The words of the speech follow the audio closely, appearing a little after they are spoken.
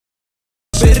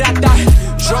Spit it at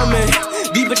that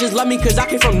drumming. These bitches love me cause I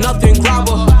came from nothing.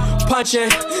 Grabber, punching,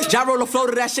 gyro the flow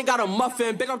to that shit got a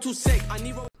muffin. Big, I'm too sick, I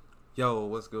need. Yo,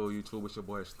 what's good, YouTube? It's your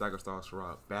boy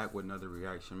CirocisLive back with another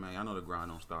reaction, man. I know the grind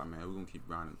don't stop, man. We're gonna keep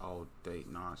grinding all day,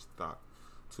 non-stop.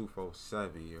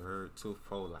 247, you heard?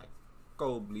 24 like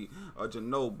Goldbly or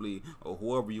Ginobili or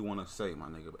whoever you wanna say, my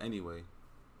nigga. But anyway,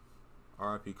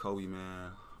 RP Kobe,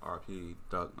 man. RP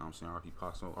Duck, you know what I'm saying? RP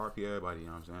Possum, RP everybody, you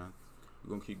know what I'm saying? We're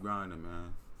gonna keep grinding,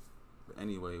 man. But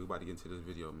anyway, we about to get into this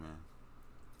video, man.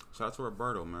 Shout out to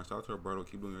Roberto, man. Shout out to Roberto.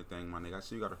 Keep doing your thing, my nigga. I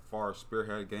see you got a far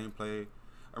Spearhead gameplay.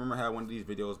 I remember I had one of these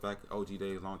videos back OG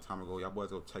days a long time ago. Y'all boys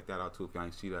go check that out too if y'all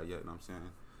ain't see that yet, you know what I'm saying?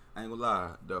 I ain't gonna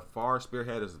lie, the far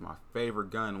Spearhead is my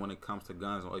favorite gun when it comes to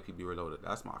guns on APB Reloaded.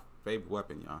 That's my favorite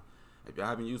weapon, y'all. If y'all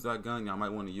haven't used that gun, y'all might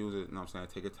want to use it, you know what I'm saying?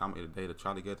 Take your time of the day to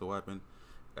try to get the weapon.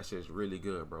 That shit's really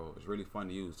good, bro. It's really fun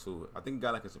to use too. I think it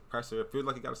got like a suppressor. It feels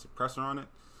like it got a suppressor on it.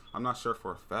 I'm not sure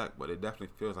for a fact, but it definitely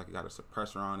feels like it got a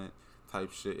suppressor on it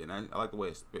type shit. And I like the way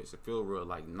it spits. It feels real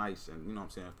like nice and, you know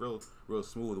what I'm saying? Real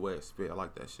smooth the way it spits. I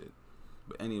like that shit.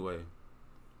 But anyway,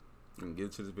 we can get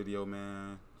into this video,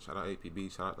 man. Shout out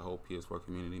APB, shout out the whole PS4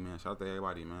 community, man. Shout out to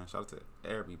everybody, man. Shout out to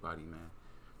everybody, man.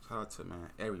 Shout out to,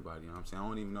 man, everybody, you know what I'm saying? I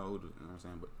don't even know who, you know what I'm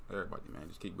saying, but everybody, man.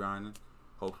 Just keep grinding.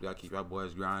 Hopefully I keep y'all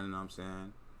boys grinding, you know what I'm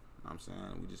saying? You know what I'm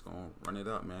saying? We just gonna run it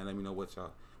up, man. Let me know what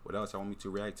else y'all want me to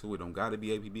react to. It don't gotta be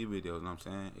APB videos, you know what I'm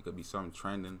saying? It could be something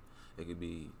trending. It could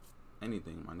be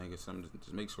anything, my nigga. Something,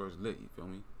 just make sure it's lit, you feel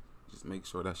me? Just make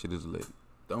sure that shit is lit.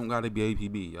 Don't gotta be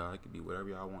APB, y'all. It could be whatever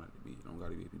y'all want it to be. Don't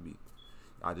gotta be APB.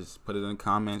 I just put it in the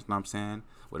comments, you know what I'm saying?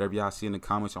 Whatever y'all see in the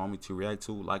comments y'all want me to react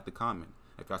to, like the comment.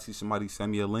 If y'all see somebody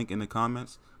send me a link in the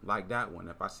comments, like that one.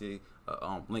 If I see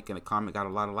a link in the comment got a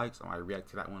lot of likes, I might react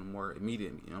to that one more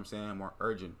immediately, you know what I'm saying? More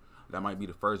urgent. That might be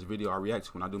the first video I react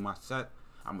to when I do my set.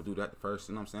 I'm gonna do that the first,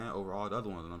 you know what I'm saying? Over all the other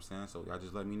ones, you know what I'm saying? So y'all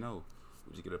just let me know.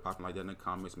 We just get it popping like that in the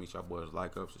comments. Make sure y'all boys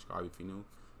like up, subscribe if you new.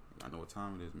 Y'all know what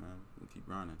time it is, man. We keep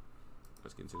grinding.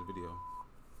 Let's get into the video.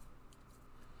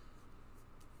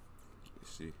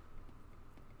 Let's see.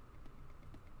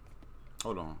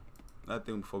 Hold on. Another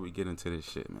thing before we get into this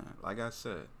shit, man. Like I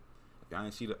said, if y'all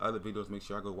ain't see the other videos, make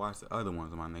sure y'all go watch the other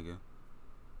ones, my nigga.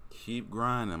 Keep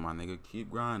grinding, my nigga.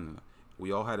 Keep grinding.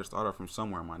 We all had to start off from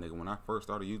somewhere, my nigga. When I first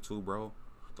started YouTube, bro,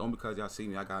 don't because y'all see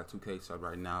me, I got a 2K sub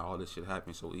right now. All this shit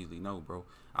happened so easily. No, bro.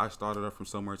 I started off from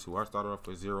somewhere too. I started off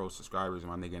with 0 subscribers,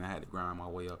 my nigga, and I had to grind my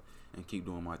way up and keep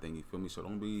doing my thing. You feel me? So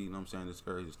don't be, you know what I'm saying,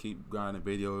 discouraged. Just keep grinding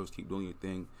videos, keep doing your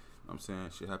thing. You know what I'm saying?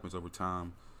 Shit happens over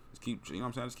time. Just keep, you know what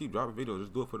I'm saying? Just keep dropping videos.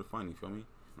 Just do it for the fun. You feel me? You know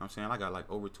what I'm saying? I got like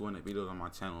over 200 videos on my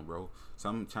channel, bro.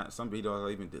 Some videos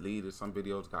I even deleted. Some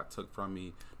videos got took from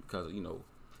me because of, you know,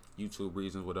 YouTube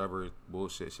reasons, whatever,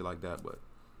 bullshit, shit like that. But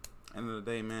end of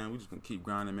the day, man, we just gonna keep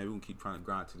grinding, man. We gonna keep trying to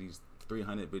grind to these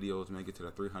 300 videos, man. Get to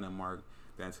the 300 mark,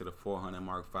 then to the 400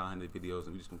 mark, 500 videos,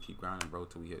 and we just gonna keep grinding, bro,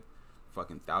 till we hit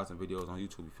fucking 1,000 videos on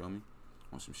YouTube. You feel me?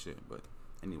 On some shit. But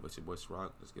anyway, it's your boy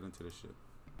CirocisLive. Let's get into this shit.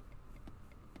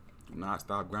 Do not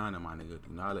stop grinding, my nigga.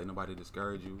 Do not let nobody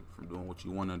discourage you from doing what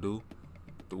you wanna do.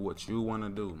 Do what you wanna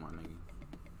do, my nigga.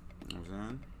 You know what I'm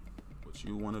saying? What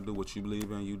you wanna do, what you believe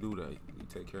in, you do that. You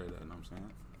take care of that. You know what I'm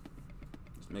saying?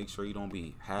 Make sure you don't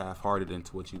be half-hearted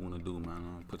into what you want to do,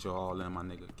 man. Put your all in, my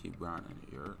nigga. Keep grinding.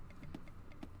 You heard?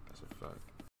 That's a fact.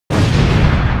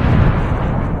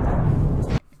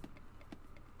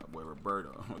 My boy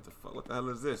Roberto. What the fuck? What the hell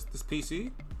is this? This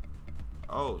PC?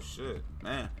 Oh shit,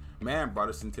 man. Man brought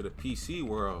us into the PC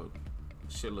world.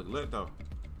 Shit look lit though.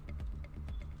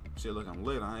 Shit looking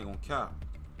lit. I ain't gonna cap.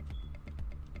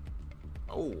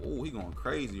 Oh, he going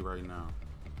crazy right now.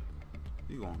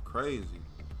 He going crazy.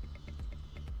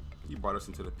 He brought us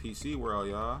into the PC world,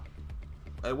 y'all.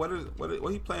 Hey, what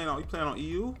he playing on? He playing on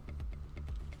EU?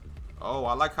 Oh,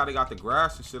 I like how they got the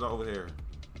grass and shit over here.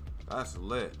 That's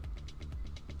lit.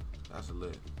 That's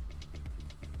lit.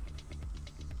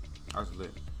 That's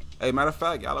lit. Hey, matter of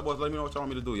fact, y'all boys, let me know what y'all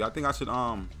want me to do. Y'all think I should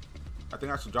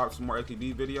drop some more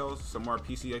APB videos, some more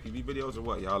PC APB videos, or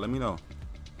what? Y'all let me know.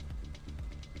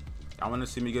 Y'all want to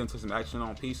see me get into some action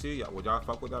on PC? Would y'all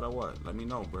fuck with that or what? Let me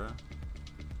know, bruh.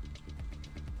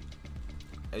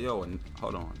 Hey, yo,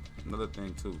 hold on. Another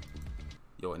thing, too.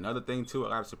 I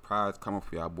got a surprise coming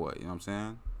for y'all boy. You know what I'm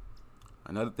saying?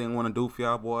 Another thing I want to do for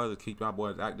y'all boys is keep y'all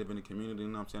boys active in the community. You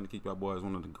know what I'm saying? To keep y'all boys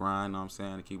wanting to grind. You know what I'm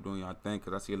saying? To keep doing y'all thing.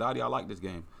 Because I see a lot of y'all like this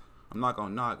game. I'm not going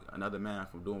to knock another man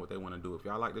from doing what they want to do. If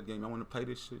y'all like this game, y'all want to play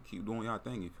this shit, keep doing y'all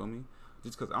thing. You feel me?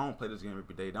 Just because I don't play this game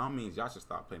every day, that don't mean y'all should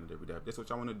stop playing it every day. If that's what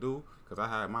y'all want to do, because I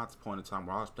had my point in time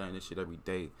where I was playing this shit every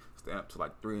day. Staying up to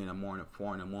like 3 in the morning,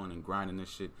 4 in the morning, grinding this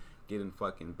shit. Getting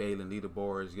fucking Bailing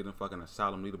leaderboards, getting fucking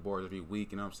Asylum leaderboards every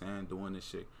week, you know what I'm saying? Doing this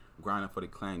shit grinding for the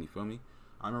clan, you feel me?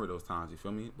 I remember those times, you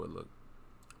feel me? But look,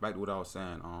 back to what I was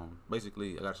saying.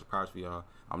 Basically, I got a surprise for y'all.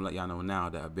 I'm gonna let y'all know now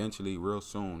that eventually, real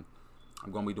soon,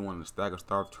 I'm gonna be doing the Stagger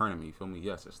Star tournament, you feel me?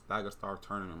 Yes, a Stagger Star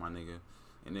tournament, my nigga.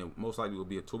 And then most likely will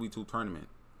be a 2v2 tournament.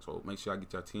 So make sure y'all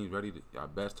get your teams ready, y'all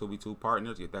best 2v2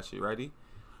 partners, get that shit ready.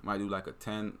 Might do like a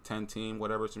 10 team,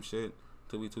 whatever, some shit,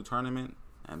 2v2 tournament.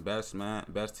 And best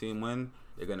team win,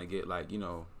 they're gonna get like, you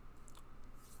know,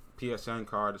 PSN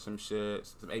card or some shit,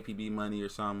 some APB money or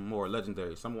something more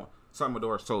legendary, something of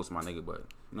those sorts, my nigga. But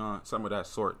you know, some of that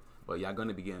sort. But y'all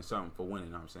gonna be getting something for winning.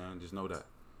 You know what I'm saying? Just know that.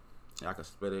 Y'all can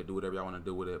split it, do whatever y'all want to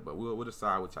do with it. But we'll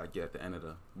decide what y'all get at the end of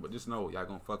the. But just know y'all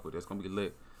gonna fuck with it. It's gonna be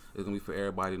lit. It's gonna be for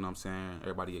everybody. You know what I'm saying?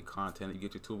 Everybody get content. You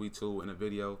get your 2v2 in a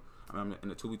video. I mean, in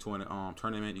the 2v2 in the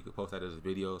tournament, you can post that as a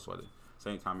video. So at the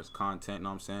same time, it's content. You know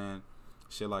what I'm saying?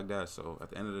 Shit like that. So at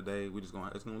the end of the day, it's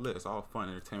gonna lit. It's all fun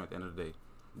entertainment. At the end of the day.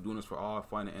 We're doing this for all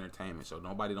fun and entertainment, so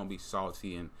nobody don't be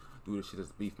salty and do this shit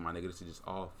as beef, my nigga. This is just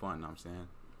all fun, you know what I'm saying?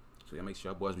 So yeah, make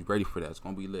sure y'all boys be ready for that. It's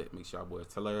gonna be lit. Make sure y'all boys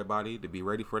tell everybody to be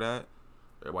ready for that.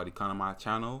 Everybody come to my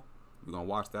channel. We're gonna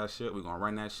watch that shit. We're gonna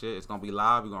run that shit. It's gonna be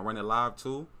live. We're gonna run it live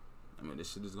too. I mean,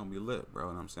 this shit is gonna be lit, bro,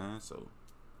 you know what I'm saying? So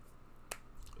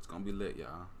it's gonna be lit,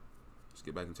 y'all. Let's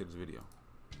get back into this video.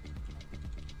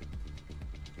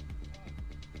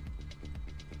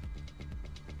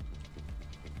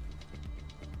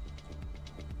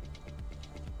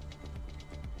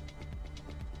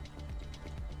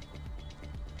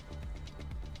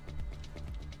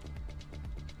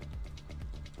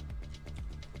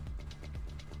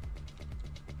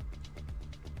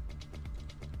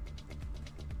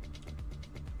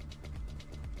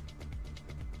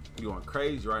 Going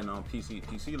crazy right now on PC.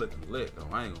 PC looking lit though.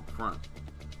 I ain't gonna front.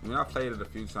 I mean, I played it a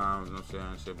few times, you know what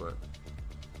I'm saying, shit, but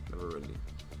never really.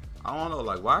 I don't know,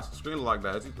 like, why does the screen look like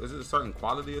that? Is it a certain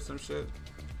quality or some shit?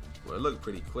 Well, it looked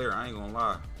pretty clear. I ain't gonna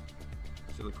lie.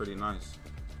 Shit look pretty nice.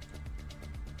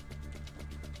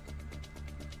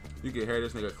 You can hear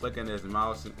this nigga clicking his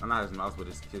mouse. Not his mouse, but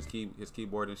his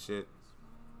keyboard and shit.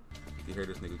 You can hear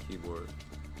this nigga keyboard.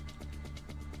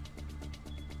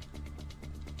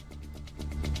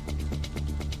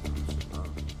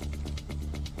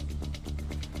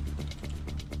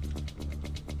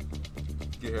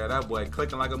 You hear that boy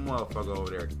clicking like a motherfucker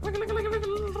over there. Click, click, click, click,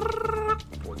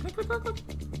 click. Boy, click, click, click,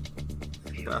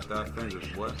 click. That's that fingers,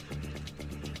 boy.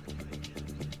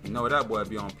 You know that boy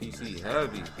be on PC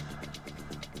heavy.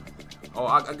 Oh,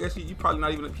 I guess you probably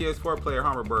not even a PS4 player,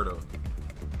 huh, Roberto?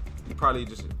 You probably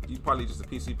just a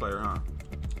PC player, huh?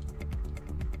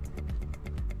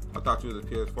 I thought you was a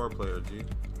PS4 player, G.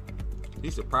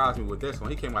 He surprised me with this one.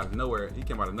 He came out of nowhere. He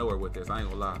came out of nowhere with this. I ain't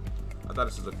gonna lie. I thought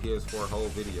this was a PS4 whole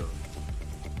video.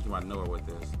 He came out of nowhere with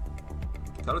this.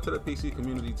 Tell it to the PC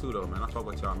community too, though, man. I fuck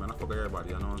with y'all, man. I fuck with everybody.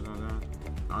 You know what I'm saying?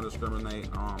 I don't discriminate.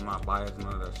 I'm not biased.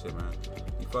 None of that shit, man.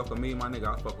 You fuck with me, my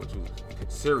nigga. I fuck with you.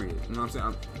 Serious. You know what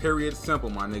I'm saying? Period. Simple,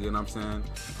 my nigga. You know what I'm saying?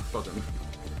 I fucking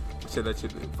shit that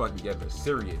shit fucking together.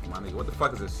 Serious, my nigga. What the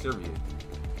fuck is a serious?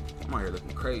 I'm out here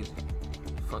looking crazy.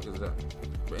 What the fuck is that?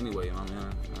 But anyway, you know what I mean? You know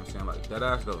what I'm saying? Like, that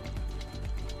ass, though.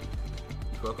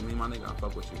 You fuck with me, my nigga. I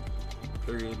fuck with you.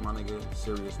 Period, my nigga.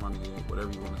 Serious, my nigga.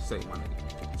 Whatever you want to say, my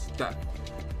nigga. It's that.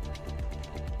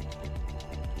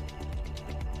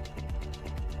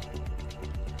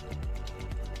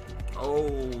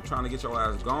 Oh, trying to get your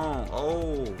ass gone.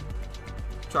 Oh,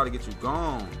 try to get you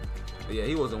gone. But yeah,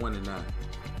 he wasn't winning that.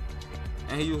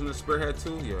 And he using the Spearhead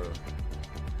too, yeah.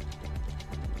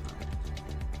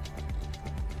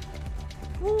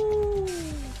 Woo!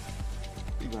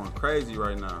 He going crazy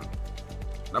right now.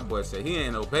 That boy said he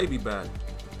ain't no baby back.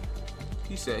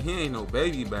 He said he ain't no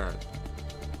baby back.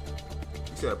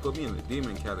 He said put me in the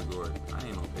demon category. I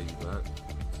ain't no baby back.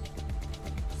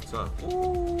 It's tough.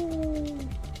 Ooh.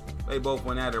 They both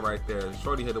went at it right there.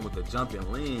 Shorty hit him with the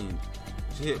jumping lean.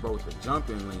 She hit bro with the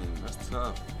jumping lean. That's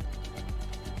tough.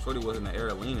 Shorty was in the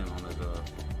air leaning on his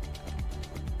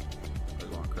They're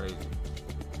going crazy.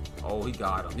 Oh, he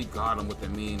got him. He got him with the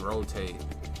mean rotate.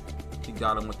 He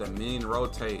got him with the mean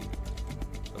rotate.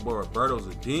 That boy Roberto's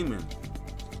a demon.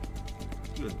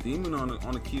 He's a demon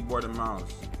on the keyboard and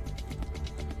mouse.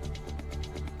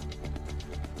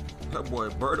 That boy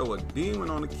Roberto a demon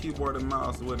on the keyboard and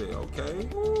mouse with it, okay?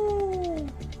 Ooh.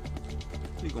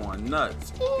 He going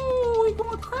nuts. Ooh, he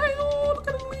going crazy. Ooh, look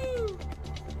at the lean.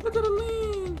 Look at the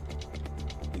lean.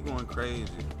 He going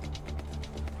crazy.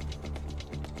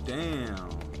 Damn.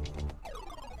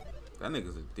 That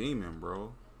nigga's a demon,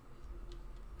 bro.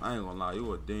 I ain't gonna lie,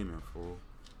 you a demon, fool.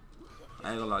 I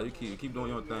ain't gonna lie, you keep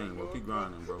doing your thing, bro. Keep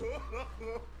grinding, bro.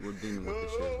 You a demon with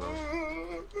this shit, bro.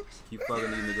 Keep fucking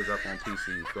these niggas up on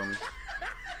PC, you feel me?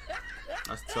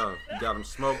 That's tough. You got him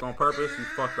smoked on purpose. You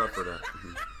fucked up for that.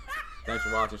 Thanks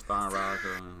for watching, Stein Rock.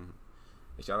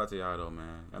 Hey, shout out to y'all though,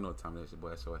 man. Y'all know what time it is. Your boy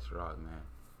ScirocisLive, man.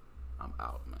 I'm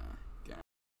out, man.